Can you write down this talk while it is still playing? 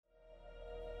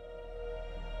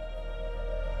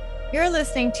You're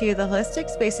listening to the Holistic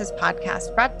Spaces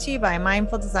podcast brought to you by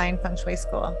Mindful Design Feng Shui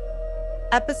School.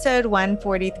 Episode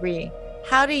 143,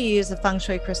 How to Use a Feng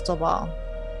Shui Crystal Ball.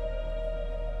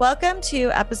 Welcome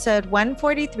to episode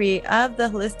 143 of the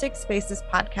Holistic Spaces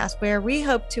podcast, where we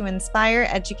hope to inspire,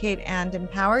 educate, and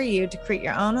empower you to create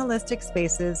your own holistic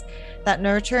spaces that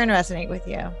nurture and resonate with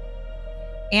you.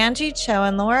 Angie Cho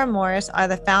and Laura Morris are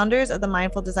the founders of the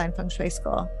Mindful Design Feng Shui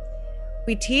School.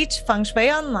 We teach Feng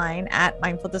Shui online at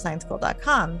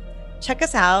mindfuldesignschool.com. Check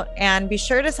us out and be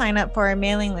sure to sign up for our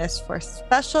mailing list for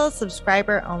special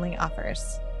subscriber-only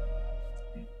offers.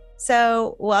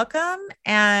 So welcome.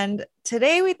 And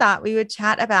today we thought we would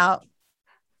chat about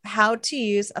how to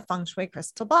use a Feng Shui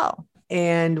crystal ball.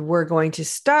 And we're going to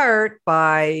start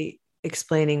by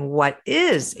explaining what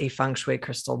is a Feng Shui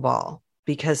crystal ball,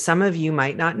 because some of you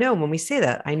might not know when we say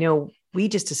that. I know we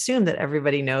just assume that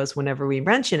everybody knows whenever we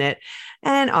mention it.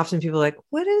 And often people are like,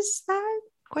 what is that?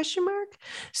 Question mark.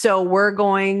 So we're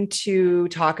going to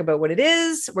talk about what it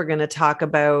is. We're going to talk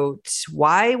about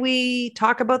why we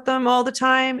talk about them all the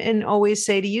time and always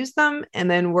say to use them.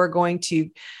 And then we're going to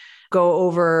go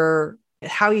over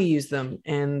how you use them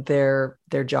and their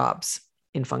jobs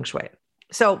in Feng Shui.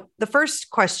 So the first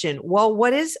question, well,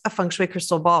 what is a Feng Shui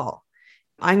crystal ball?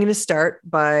 I'm going to start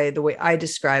by the way I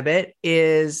describe it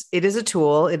is a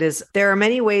tool. There are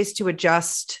many ways to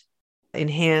adjust,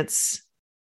 enhance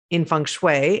in Feng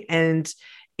Shui, and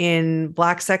in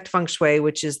Black Sect Feng Shui,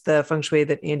 which is the Feng Shui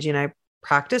that Angie and I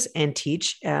practice and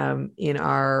teach in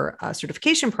our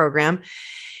certification program.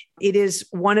 It is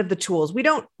one of the tools. We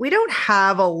don't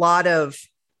have a lot of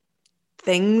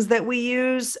things that we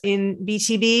use in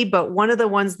BTB, but one of the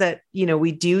ones that,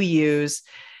 we do use,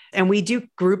 and we do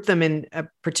group them in a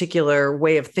particular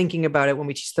way of thinking about it. When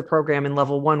we teach the program in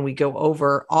level 1, we go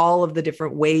over all of the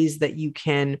different ways that you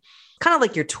can kind of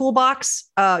like your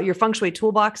toolbox, your Feng Shui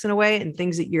toolbox in a way, and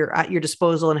things that you're at your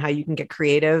disposal and how you can get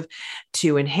creative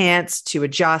to enhance, to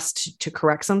adjust, to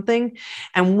correct something.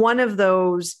 And one of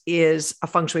those is a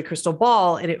Feng Shui crystal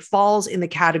ball, and it falls in the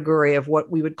category of what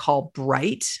we would call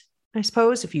bright, I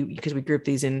suppose, because we group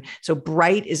these in. So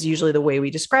bright is usually the way we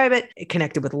describe it,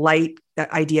 connected with light,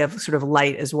 that idea of sort of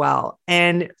light as well.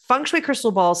 And Feng Shui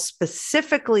crystal balls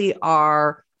specifically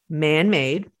are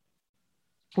man-made.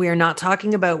 We are not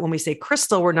talking about, when we say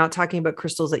crystal, we're not talking about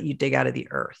crystals that you dig out of the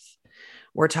earth.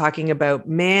 We're talking about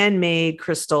man-made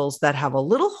crystals that have a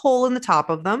little hole in the top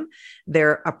of them.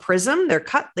 They're a prism. They're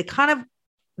cut. They come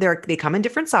in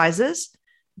different sizes.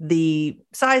 The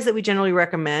size that we generally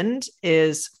recommend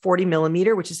is 40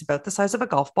 millimeter, which is about the size of a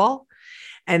golf ball.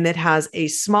 And that has a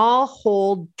small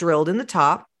hole drilled in the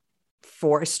top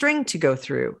for a string to go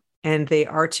through. And they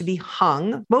are to be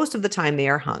hung. Most of the time they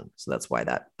are hung. So that's why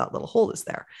that little hole is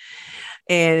there.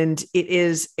 And it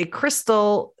is a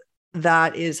crystal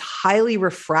that is highly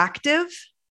refractive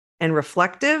and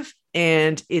reflective.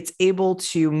 And it's able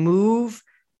to move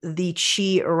the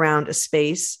chi around a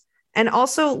space. And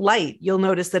also light. You'll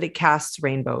notice that it casts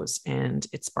rainbows and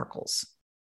it sparkles.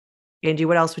 Angie,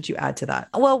 what else would you add to that?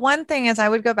 Well, one thing is I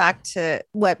would go back to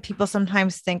what people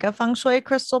sometimes think a Feng Shui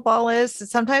crystal ball is.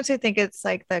 Sometimes I think it's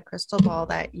like the crystal ball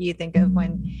that you think of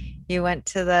when you went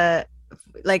to the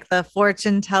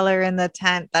fortune teller in the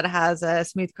tent that has a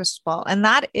smooth crystal ball. And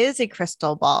that is a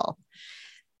crystal ball.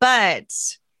 But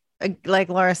like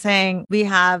Laura saying, we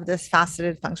have this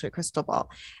faceted Feng Shui crystal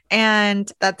ball,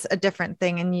 and that's a different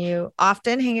thing. And you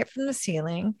often hang it from the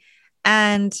ceiling.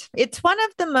 And it's one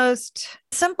of the most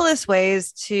simplest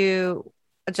ways to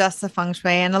adjust the Feng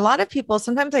Shui. And a lot of people,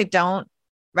 sometimes I don't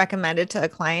recommend it to a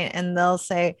client and they'll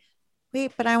say,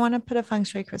 wait, but I want to put a Feng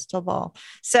Shui crystal ball.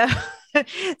 So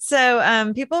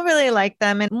people really like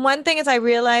them. And one thing is I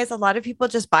realize a lot of people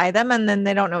just buy them and then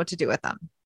they don't know what to do with them.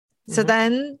 Mm-hmm. So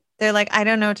then they're like, I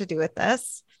don't know what to do with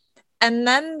this. And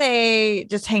then they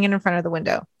just hang it in front of the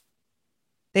window.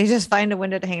 They just find a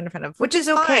window to hang in front of, which is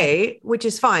okay, which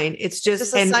is fine. It's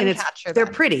just and they're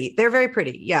pretty. They're very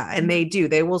pretty. Yeah. And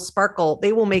they will sparkle.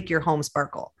 They will make your home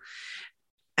sparkle.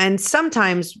 And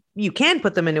sometimes you can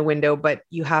put them in a window, but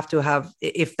you have to have,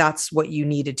 if that's what you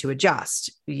needed to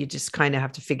adjust, you just kind of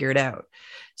have to figure it out.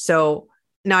 So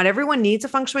not everyone needs a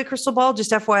Feng Shui crystal ball.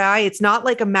 Just FYI, it's not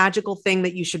like a magical thing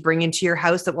that you should bring into your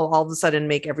house that will all of a sudden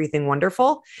make everything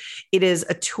wonderful. It is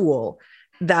a tool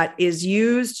that is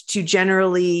used to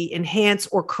generally enhance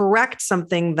or correct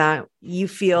something that you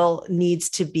feel needs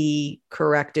to be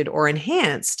corrected or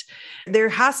enhanced. There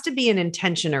has to be an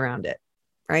intention around it,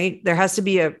 right? There has to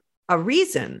be a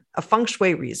reason, a Feng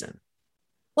Shui reason.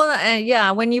 Well,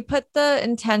 yeah, when you put the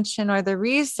intention or the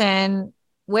reason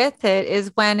with it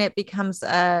is when it becomes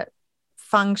a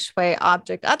feng shui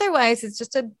object. Otherwise,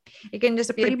 it can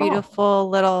just be a pretty ball. beautiful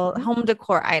little home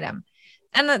decor item.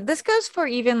 And this goes for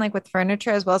even like with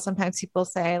furniture as well. Sometimes people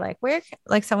say like,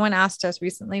 like someone asked us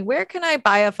recently, where can I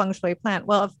buy a feng shui plant?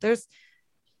 Well, if there's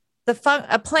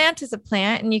a plant is a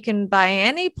plant and you can buy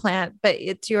any plant, but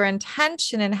it's your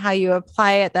intention and how you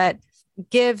apply it that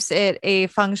gives it a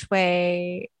feng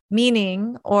shui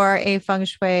meaning or a feng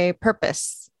shui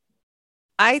purpose.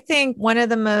 I think one of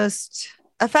the most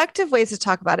effective ways to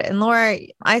talk about it, and Laura,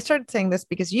 I started saying this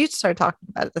because you started talking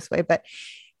about it this way, but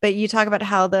you talk about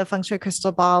how the feng shui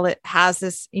crystal ball, it has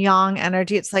this yang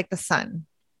energy. It's like the sun.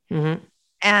 Mm-hmm.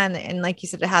 And like you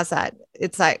said, it has that,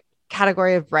 it's like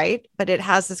category of right, but it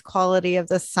has this quality of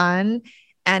the sun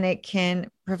and it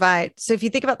can provide. So if you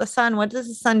think about the sun, what does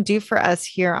the sun do for us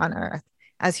here on earth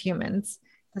as humans?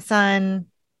 The sun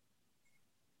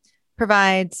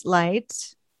provides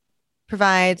light,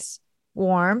 provides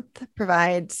warmth,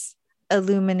 provides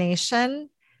illumination.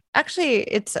 Actually,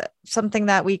 it's something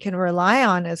that we can rely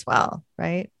on as well,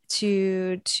 right?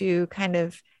 To kind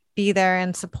of be there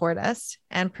and support us,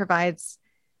 and provides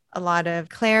a lot of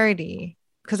clarity.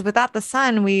 Because without the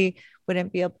sun, we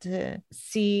wouldn't be able to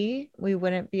see, we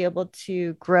wouldn't be able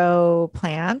to grow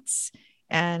plants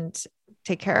and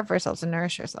take care of ourselves and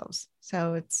nourish ourselves.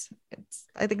 So it's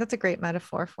I think that's a great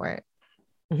metaphor for it.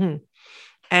 Mm-hmm.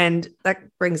 And that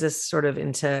brings us sort of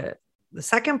into the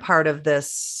second part of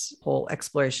this whole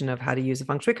exploration of how to use a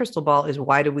feng shui crystal ball is,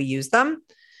 why do we use them?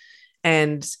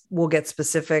 And we'll get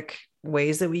specific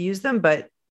ways that we use them, but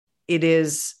it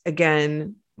is,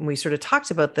 again, we sort of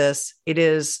talked about this, it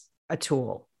is a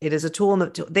tool. It is a tool.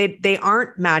 They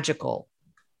aren't magical,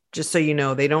 just so you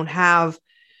know. They don't have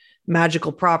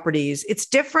magical properties. It's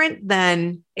different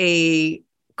than a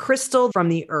crystal from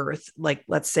the earth. Like,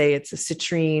 let's say it's a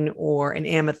citrine or an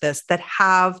amethyst that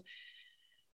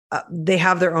they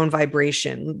have their own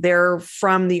vibration. They're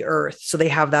from the earth. So they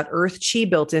have that earth chi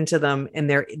built into them,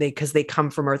 and because they come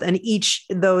from earth. And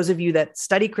those of you that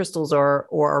study crystals or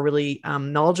are really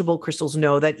knowledgeable crystals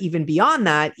know that even beyond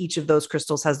that, each of those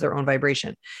crystals has their own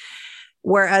vibration.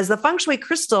 Whereas the feng shui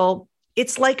crystal,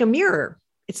 it's like a mirror.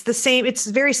 It's the same. It's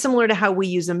very similar to how we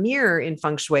use a mirror in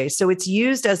feng shui. So it's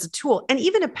used as a tool, and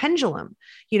even a pendulum.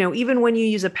 Even when you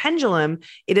use a pendulum,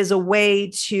 it is a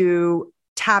way to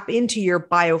tap into your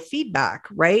biofeedback,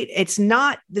 right? It's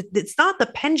not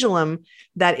the pendulum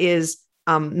that is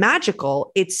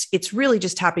magical. It's really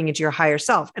just tapping into your higher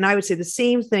self. And I would say the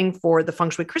same thing for the feng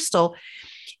shui crystal.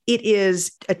 It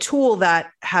is a tool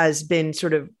that has been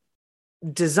sort of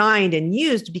designed and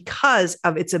used because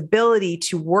of its ability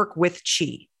to work with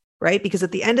chi, right? Because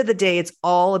at the end of the day, it's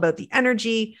all about the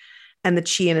energy and the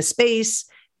chi in a space.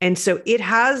 And so it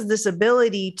has this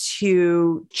ability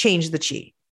to change the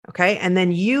chi. Okay. And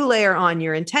then you layer on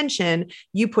your intention,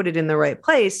 you put it in the right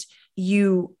place,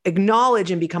 you acknowledge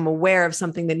and become aware of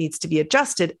something that needs to be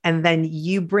adjusted. And then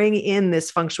you bring in this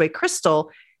feng shui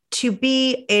crystal to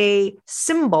be a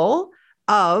symbol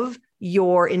of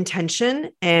your intention.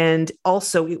 And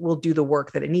also it will do the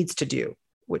work that it needs to do,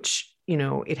 which,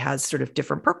 it has sort of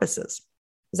different purposes.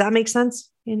 Does that make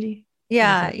sense, Angie?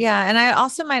 Yeah. Yeah. And I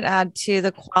also might add too,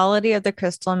 the quality of the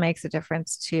crystal makes a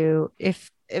difference too.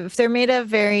 If they're made of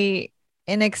very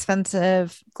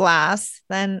inexpensive glass,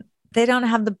 then they don't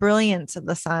have the brilliance of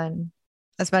the sun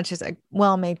as much as a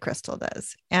well-made crystal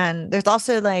does. And there's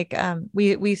also like,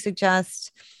 we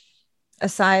suggest a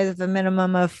size of a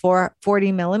minimum of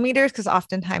 40 millimeters, because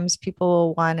oftentimes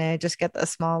people want to just get the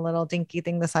small little dinky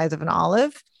thing the size of an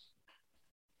olive.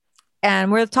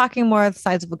 And we're talking more the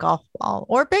size of a golf ball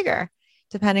or bigger,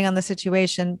 depending on the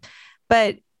situation.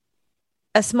 But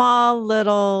a small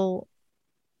little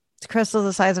crystal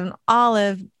the size of an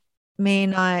olive may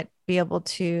not be able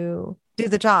to do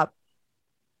the job,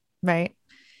 right?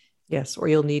 Yes, or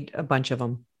you'll need a bunch of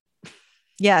them.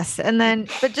 Yes,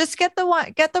 but just get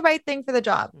the right thing for the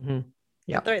job. Mm-hmm.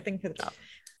 Yeah, the right thing for the job.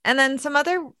 And then some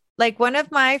other, like one of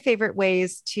my favorite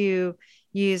ways to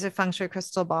use a feng shui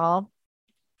crystal ball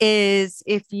is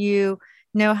if you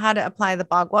know how to apply the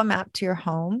Bagua map to your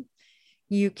home,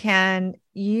 you can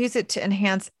use it to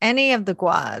enhance any of the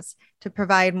guas to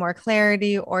provide more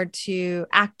clarity or to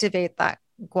activate that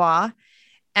gua.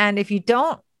 And if you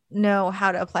don't know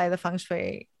how to apply the feng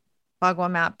shui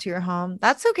Bagua map to your home,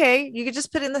 that's okay. You could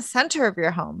just put it in the center of your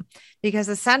home, because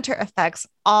the center affects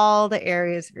all the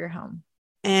areas of your home.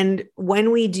 And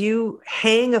when we do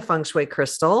hang a feng shui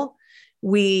crystal,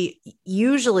 we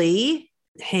usually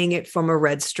hang it from a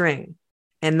red string.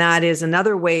 And that is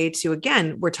another way to,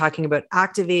 again, we're talking about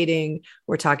activating,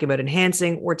 we're talking about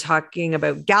enhancing, we're talking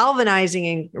about galvanizing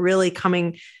and really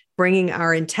bringing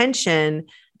our intention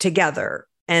together.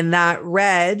 And that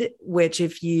red, which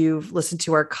if you've listened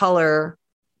to our color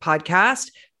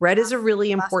podcast, red is a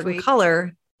really important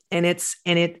color. And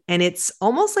it's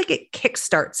almost like it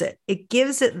kickstarts it. It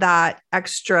gives it that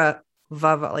extra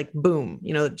vava, like boom,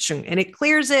 and it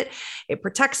clears it, it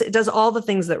protects it, it does all the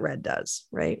things that red does,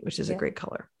 right? Which is a great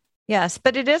color. Yes,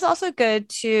 but it is also good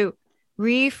to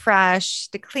refresh,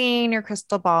 to clean your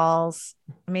crystal balls,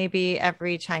 maybe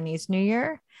every Chinese New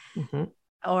Year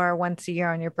or once a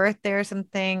year on your birthday or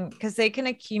something, because they can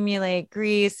accumulate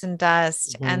grease and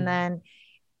dust. And then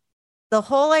the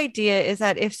whole idea is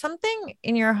that if something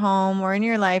in your home or in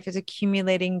your life is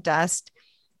accumulating dust,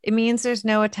 it means there's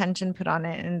no attention put on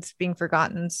it and it's being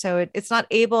forgotten. So it's not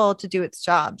able to do its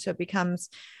job. So it becomes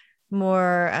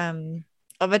more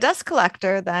of a dust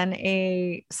collector than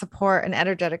a support, an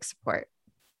energetic support.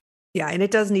 Yeah. And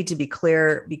it does need to be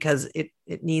clear because it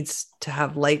needs to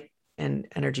have light and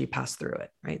energy pass through it,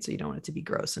 right? So you don't want it to be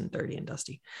gross and dirty and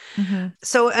dusty.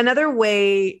 So another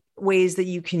ways that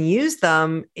you can use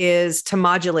them is to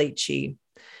modulate qi.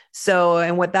 So,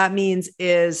 and what that means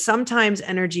is sometimes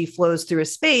energy flows through a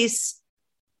space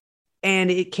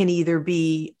and it can either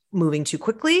be moving too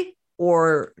quickly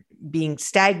or being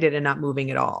stagnant and not moving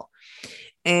at all.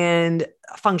 And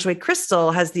feng shui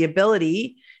crystal has the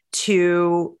ability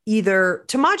to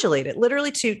modulate it,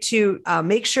 literally to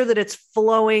make sure that it's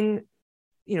flowing,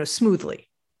 smoothly.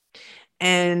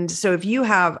 And so if you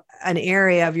have an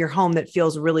area of your home that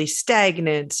feels really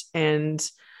stagnant and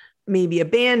maybe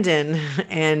abandoned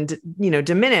and,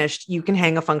 diminished, you can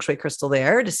hang a feng shui crystal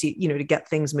there to see, to get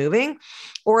things moving.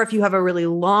 Or if you have a really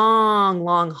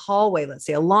long hallway, let's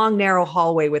say a long, narrow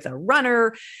hallway with a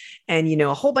runner and,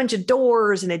 a whole bunch of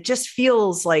doors, and it just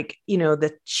feels like,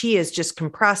 the qi is just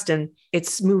compressed and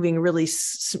it's moving really,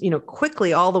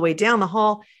 quickly all the way down the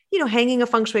hall, hanging a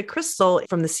feng shui crystal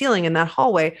from the ceiling in that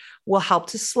hallway will help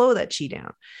to slow that qi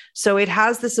down. So it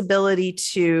has this ability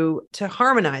to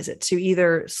harmonize it, to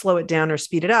either slow it down or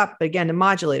speed it up, but again, to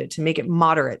modulate it, to make it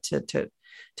moderate, to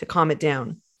calm it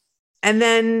down. And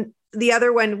then the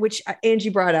other one, which Angie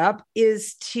brought up,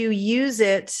 is to use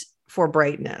it for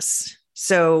brightness.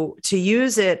 So to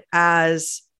use it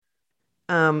as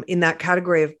in that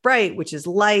category of bright, which is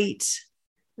light,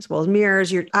 as well as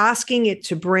mirrors, you're asking it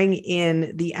to bring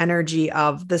in the energy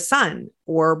of the sun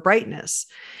or brightness.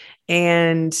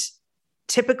 And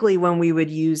typically when we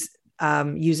would use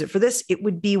it for this, it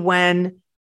would be when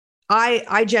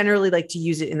I generally like to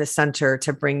use it in the center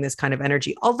to bring this kind of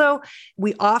energy. Although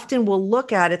we often will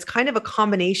look at, it's kind of a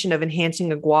combination of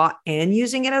enhancing a gua and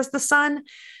using it as the sun.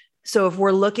 So if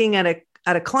we're looking at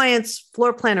a client's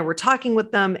floor plan or we're talking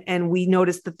with them and we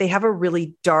notice that they have a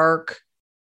really dark,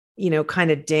 kind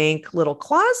of dank little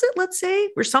closet, let's say,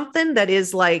 or something that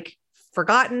is like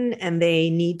forgotten and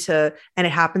they need to, and it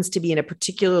happens to be in a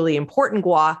particularly important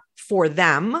gua for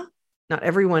them. Not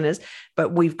everyone is,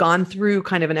 but we've gone through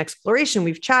kind of an exploration.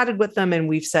 We've chatted with them and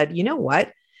we've said, you know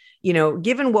what,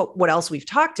 given what else we've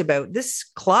talked about, this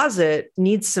closet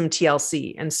needs some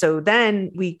TLC. And so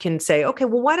then we can say, okay,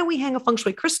 well, why don't we hang a feng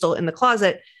shui crystal in the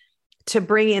closet to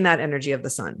bring in that energy of the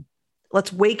sun?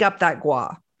 Let's wake up that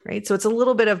gua. Right. So it's a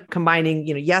little bit of combining,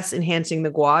 yes, enhancing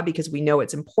the gua because we know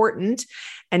it's important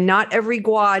and not every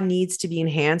gua needs to be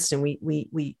enhanced. And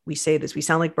we say this, we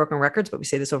sound like broken records, but we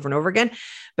say this over and over again,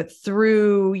 but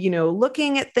through,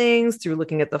 looking at things, through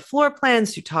looking at the floor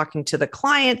plans, through talking to the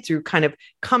client, through kind of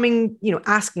coming,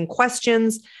 asking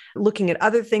questions, looking at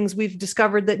other things, we've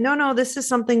discovered that, no, this is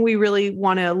something we really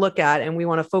want to look at and we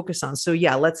want to focus on. So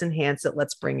yeah, let's enhance it.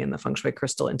 Let's bring in the feng shui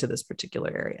crystal into this particular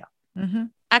area. Mm-hmm.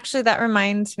 Actually, that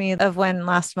reminds me of when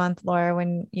last month, Laura,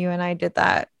 when you and I did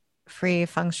that free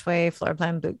feng shui floor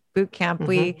plan boot camp,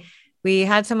 we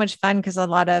had so much fun because a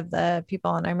lot of the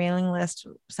people on our mailing list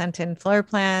sent in floor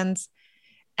plans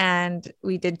and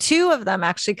we did 2 of them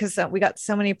actually, because we got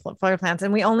so many floor plans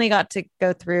and we only got to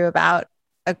go through about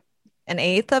an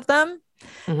eighth of them.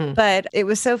 But it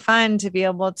was so fun to be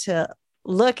able to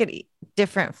look at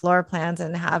different floor plans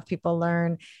and have people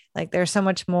learn like there's so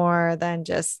much more than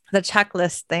just the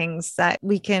checklist things that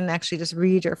we can actually just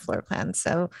read your floor plan.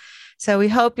 So we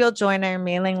hope you'll join our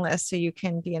mailing list so you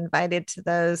can be invited to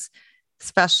those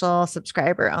special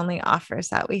subscriber only offers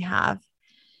that we have.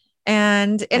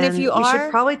 And if you we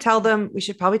should probably tell them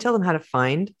how to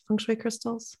find feng shui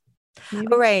crystals. Maybe.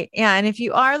 Oh, right. Yeah. And if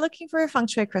you are looking for a feng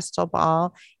shui crystal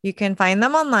ball, you can find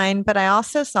them online, but I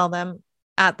also sell them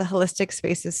at the Holistic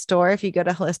Spaces store if you go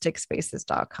to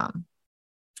holisticspaces.com.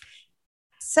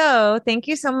 So thank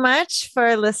you so much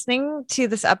for listening to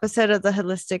this episode of the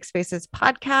Holistic Spaces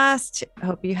podcast. I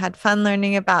hope you had fun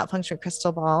learning about feng shui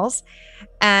crystal balls.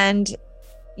 And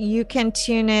you can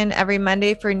tune in every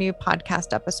Monday for a new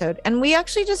podcast episode. And we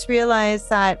actually just realized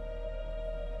that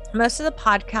most of the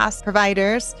podcast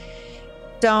providers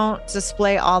don't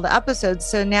display all the episodes.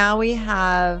 So now we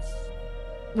are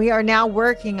now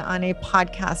working on a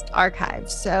podcast archive.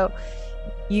 So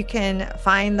you can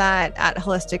find that at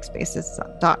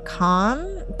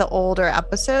holisticspaces.com, the older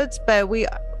episodes. But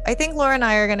I think Laura and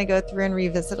I are going to go through and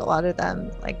revisit a lot of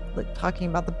them, like talking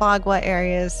about the Bagua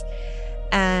areas.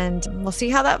 And we'll see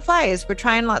how that flies. We're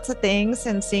trying lots of things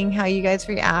and seeing how you guys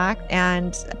react.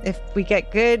 And if we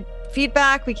get good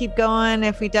feedback, we keep going.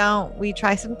 If we don't, we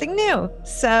try something new.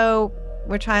 So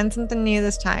we're trying something new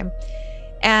this time.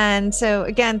 And so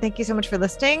again, thank you so much for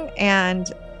listening.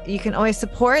 And you can always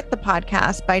support the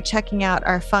podcast by checking out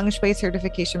our Feng Shui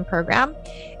certification program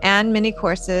and mini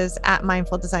courses at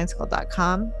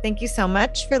mindfuldesignschool.com. Thank you so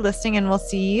much for listening, and we'll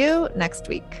see you next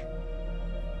week.